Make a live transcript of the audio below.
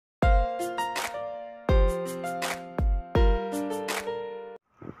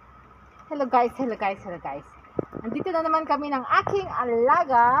Hello guys. Nandito na naman kami ng aking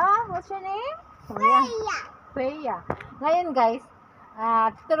alaga. What's your name? Freya. Ngayon guys,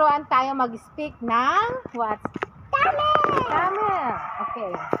 tuturuan tayo mag-speak ng what? Tamil.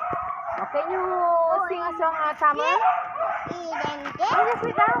 Okay. Can you sing a song Tamil? Just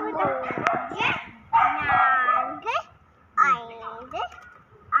wait down.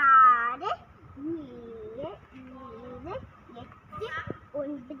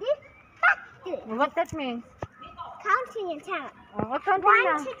 What that means? Counting in Tamil. What counting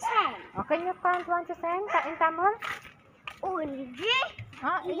 1 to 10. Can you count 1 to 10 in Tamil? Unji,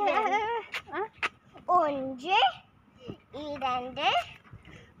 unji, irande,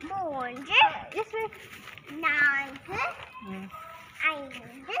 moonji, Yes, wait. nangu,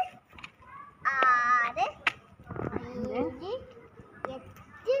 aindu, ஆறு, ஏழு,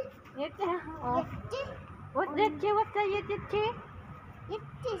 எட்டு, Oh. எட்டு, What's that? What's that? எட்டு,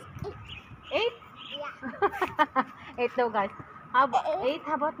 எட்டு. 8? Yeah. 8 daw guys. How about 8?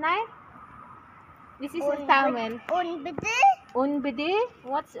 How about 9? This is in Tamil. ஒன்பது, Unbidi?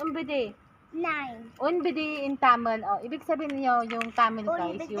 What's unbidi? 9. Unbidi in Tamil. Oh, ibig sabihin niyo yung Tamil guys.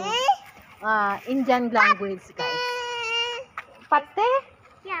 ஒன்பது, Yung Indian language guys. Patte?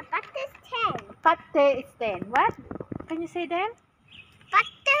 yeah, but is 10. Patte is 10. What? Can you say then?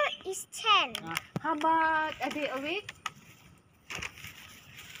 Butter is 10. How about a day a week?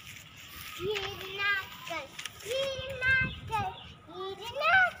 Yirinakkal,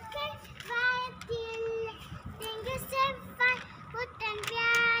 vayathil, thingu sevvai, puttan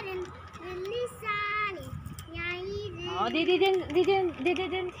vyaran, villisani, nyayiru. Oh, they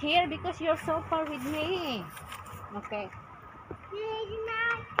didn't hear because you're so far with me. Okay.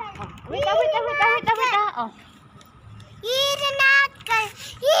 Yirinakkal, Wait. Oh. Yirinakkal,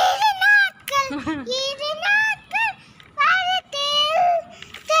 vayathil,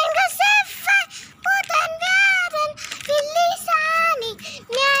 thingu sevvai, puttan vyaran, villisani,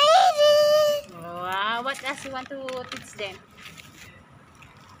 nyayiru. Wow, what else you want to teach them?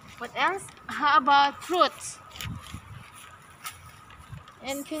 What else? How about fruits?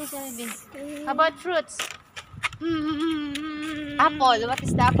 And finish anything. How about fruits? Apple. What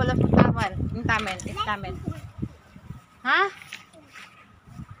is the apple of Tamil? In Tamil. It's Tamil. Huh?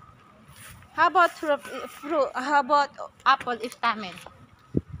 How about fruit? How about apple if Tamil?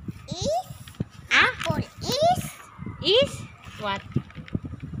 Is Huh? apple Is what?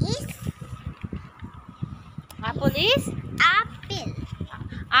 is Apple is? apple.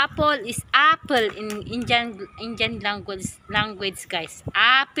 Apple is apple in Indian language guys.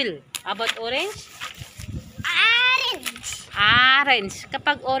 Apple. How about orange? Orange. Orange.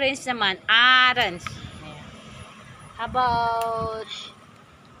 Kapag orange naman, orange. Ayan.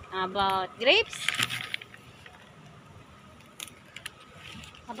 How about grapes?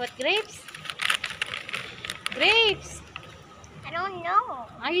 How about grapes? Grapes. I don't know.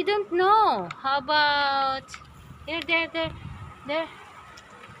 You don't know. How about there?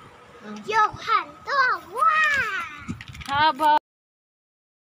 Johan, dog. Wow. How about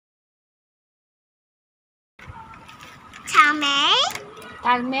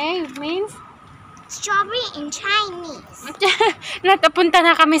Talme means Strawberry in Chinese. Napunta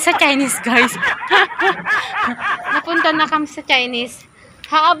na kami sa Chinese, guys. Napunta na kami sa Chinese.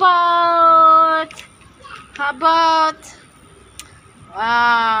 How about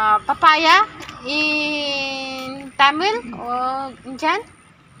papaya in Tamil or Indian?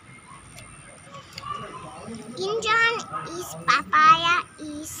 Indian is papaya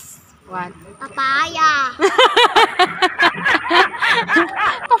is What? papaya.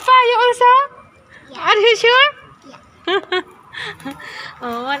 Papaya also? Yeah. Are you sure? Yeah.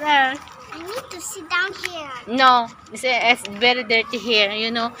 Oh, what else? I need to sit down here. No, it's very dirty here. You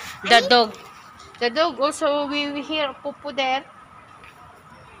know, the dog also will hear pupu there.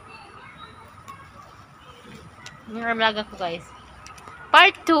 Yung alaga ko guys.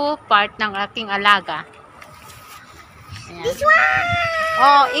 Part 2, part ng aking alaga. Ayan. This one.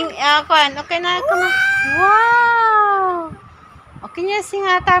 Oh, kuan, okay na, come on. Wow! Okay niya sing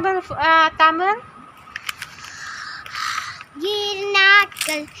Tamil?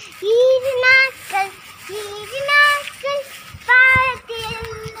 Yirinakkal, vayathil,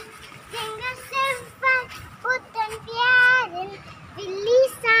 thingu sevvai, puttan vyaran,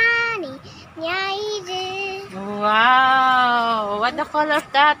 villisani, nyayiru. Wow! What the color of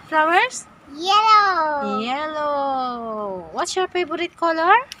that flowers? Yellow. Yellow. What's your favorite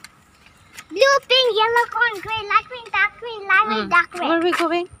color? Blue, pink, yellow, corn, green, light green, dark green, light green, dark red. Where are we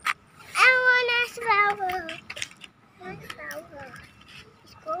going? I want a flower. Nice flower.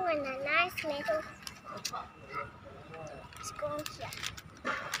 It's going a nice meadow. It's going here.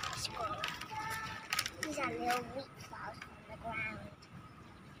 Let's go. These are little wheat flowers on the ground.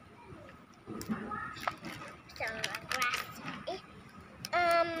 Some grass.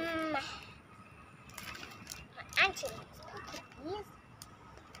 My auntie likes these.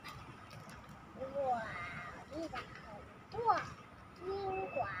 Wow, these are called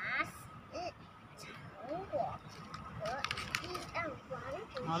grass.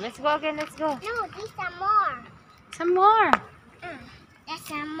 Oh, let's go again. Let's go. No, these are more. Some more. There's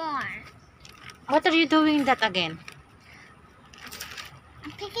some more. What are you doing that again?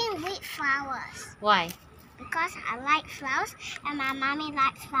 I'm picking wheat flowers Why? because I like flowers and my mommy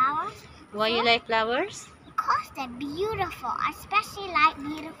likes flowers. Why you like flowers? Because they're beautiful. I especially like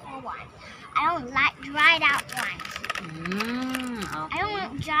beautiful ones. I don't like dried out ones. I Okay. don't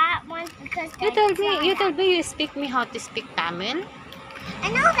want dried out ones because You told me you speak me how to speak Tamil. I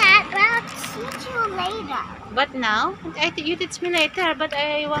know that, but I'll teach you later. But now, you teach me later. But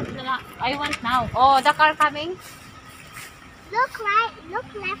I want now. Oh, the car coming. Look right, look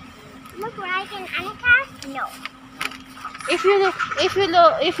left, look right in Annika. No.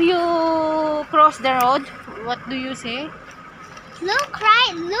 If you cross the road, what do you say? Look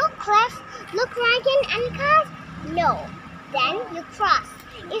right, look left, look right in Annika. No. Then you cross.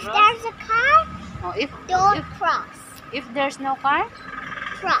 If Cross? there's a car, Oh, don't cross. if there's no car,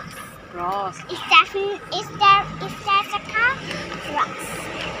 Cross. cross. If there's a car, cross.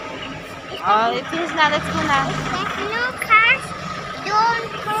 Oh, it is na. Let's go na. If there's no cars, don't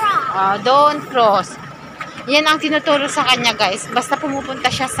cross. Don't cross. Yan ang tinuturo sa kanya, guys. Basta pumupunta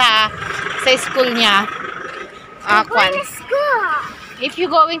siya sa school niya. We're going to school. If you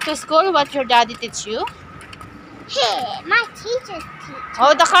going to school, what your daddy teach you? Hey, my teachers teach.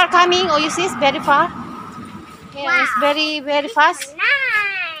 Oh, the car coming. Oh, you see, it's very far. Yeah, Wow. it's very, very fast. Nice.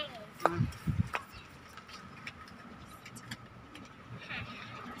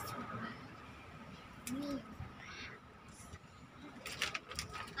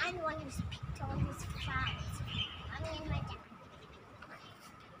 I'm the one who's picked all these flowers. I'm in my dad.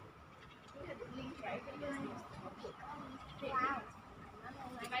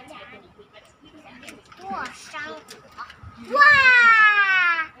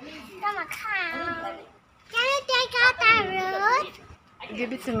 Wow! Come on. Can you take out that root?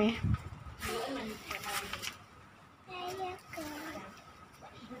 Give it to me. There you go.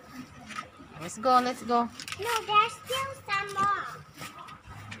 Let's go, let's go. No, there's still some more.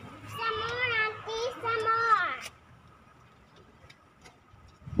 Some more, Auntie, some more.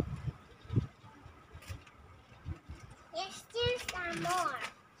 There's still some more.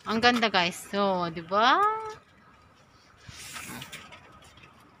 Ang ganda, guys. So, di ba?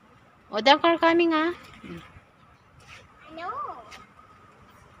 Oh, the car coming, ah. I know.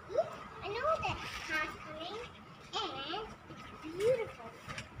 I know that car's coming. And beautiful.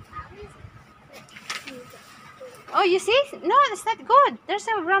 Oh, you see? No, it's not good. There's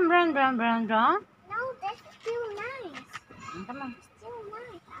a brown. No, that's still nice. Come on. Still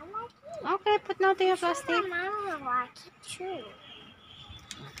nice. I like it. Okay, put now to your Sure, plastic. my mom will like it too.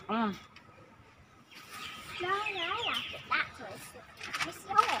 Oh. No, I like it. That's what it's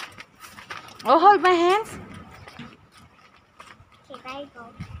like. Oh, hold my hands. Okay, there you go.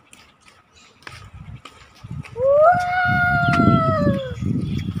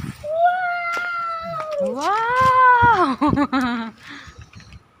 Wow! Wow!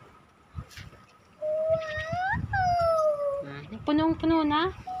 Punong-puno na.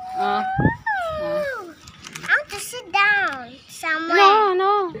 I want to sit down somewhere.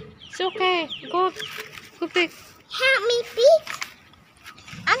 No. It's okay. Go pick. Help me pick.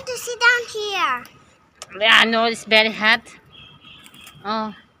 I want to sit down here. Yeah, no, it's very hot.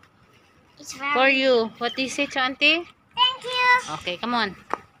 Oh, It's very. for you. What do you say to auntie? Thank you. Okay, come on.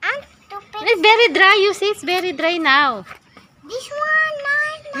 I want to pick It's very dry. You see, it's very dry now. this one.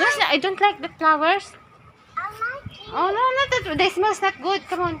 No, I don't like the flowers. I like it. Oh, no, not that. They smells not good.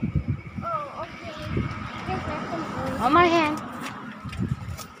 Come on. Oh, okay. There's nothing good. Oh, my hand.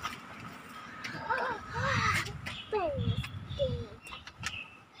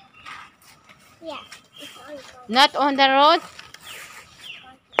 Yeah, it's on the road. Not on the road.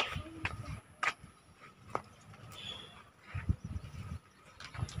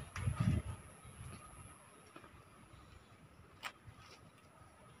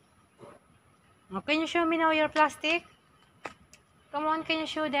 Oh, can you show me now your plastic? Come on, can you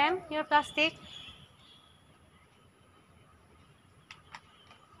show them your plastic?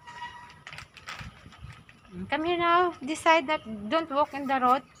 Come here now. Decide that don't walk in the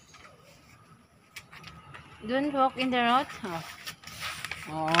road. Don't walk in the road.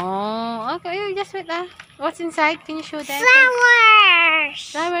 Oh, okay. You just wait. What's inside? Can you show them? Flowers.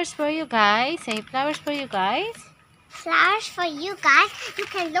 flowers. Flowers for you guys. Say flowers for you guys. Flowers for you guys. You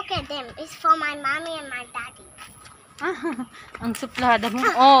can look at them. It's for my mommy and my daddy. Ang suplada mo.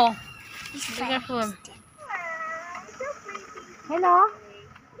 Oh, It's be careful. Hello.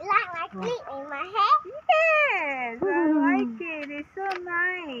 You like my clip in my hair? Yes, I like it. It's so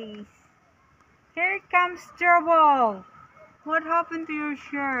nice. Here comes trouble. What happened to your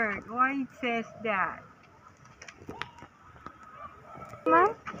shirt? Why it says that?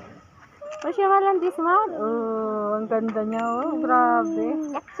 Man? Masya malang this man? Oh, ang ganda niya. Oh,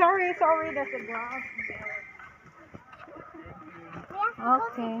 grabe. Sorry, there's a glass there.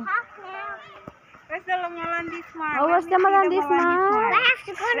 Okay. Where's the Malandis man? Oh, where's the Malandis man? I have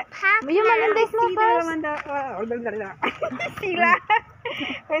to go to park Yung now. Malandis mo first. Sila.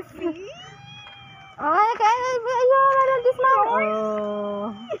 See? Oh, okay. Yung Malandis man.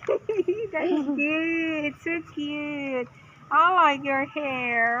 Oh. That's cute. So cute. I like your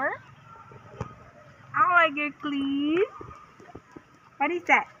hair. I like your clip. What is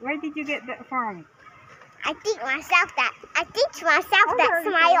that? Where did you get that from? I teach myself that.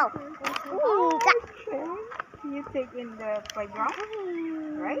 Smile. Okay. You take in the playground,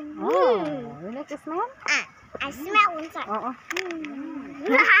 right? Oh, you like to smell? I smell inside. Oh.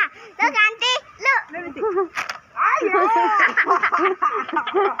 Look, Auntie. Look. Let me see. Ayo!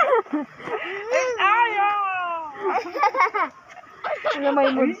 Ayo! May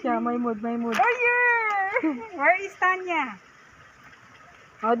mood siya. May mood. Oh, yeah! Where is Tanya?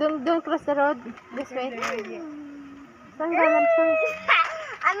 Oh, don't cross the road. This way. Saan galang?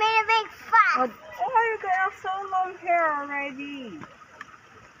 I made a big fuss. Oh, you got so long hair already.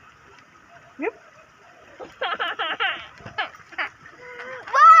 Yep.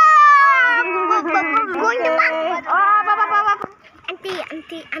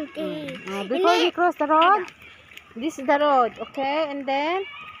 Auntie. Before you cross the road, this is the road, okay? And then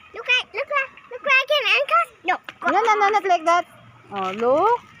Look where I can enter. No. no, not like that. Oh,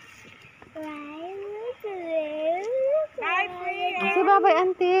 look. Bye, Priya. Say bye-bye,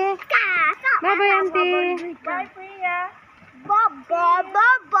 auntie. Bye-bye, auntie. Bye, Priya. Bye.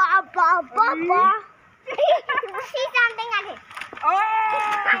 See something at it. Oh,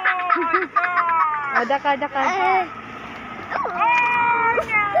 my God. Oh, dakar. Oh.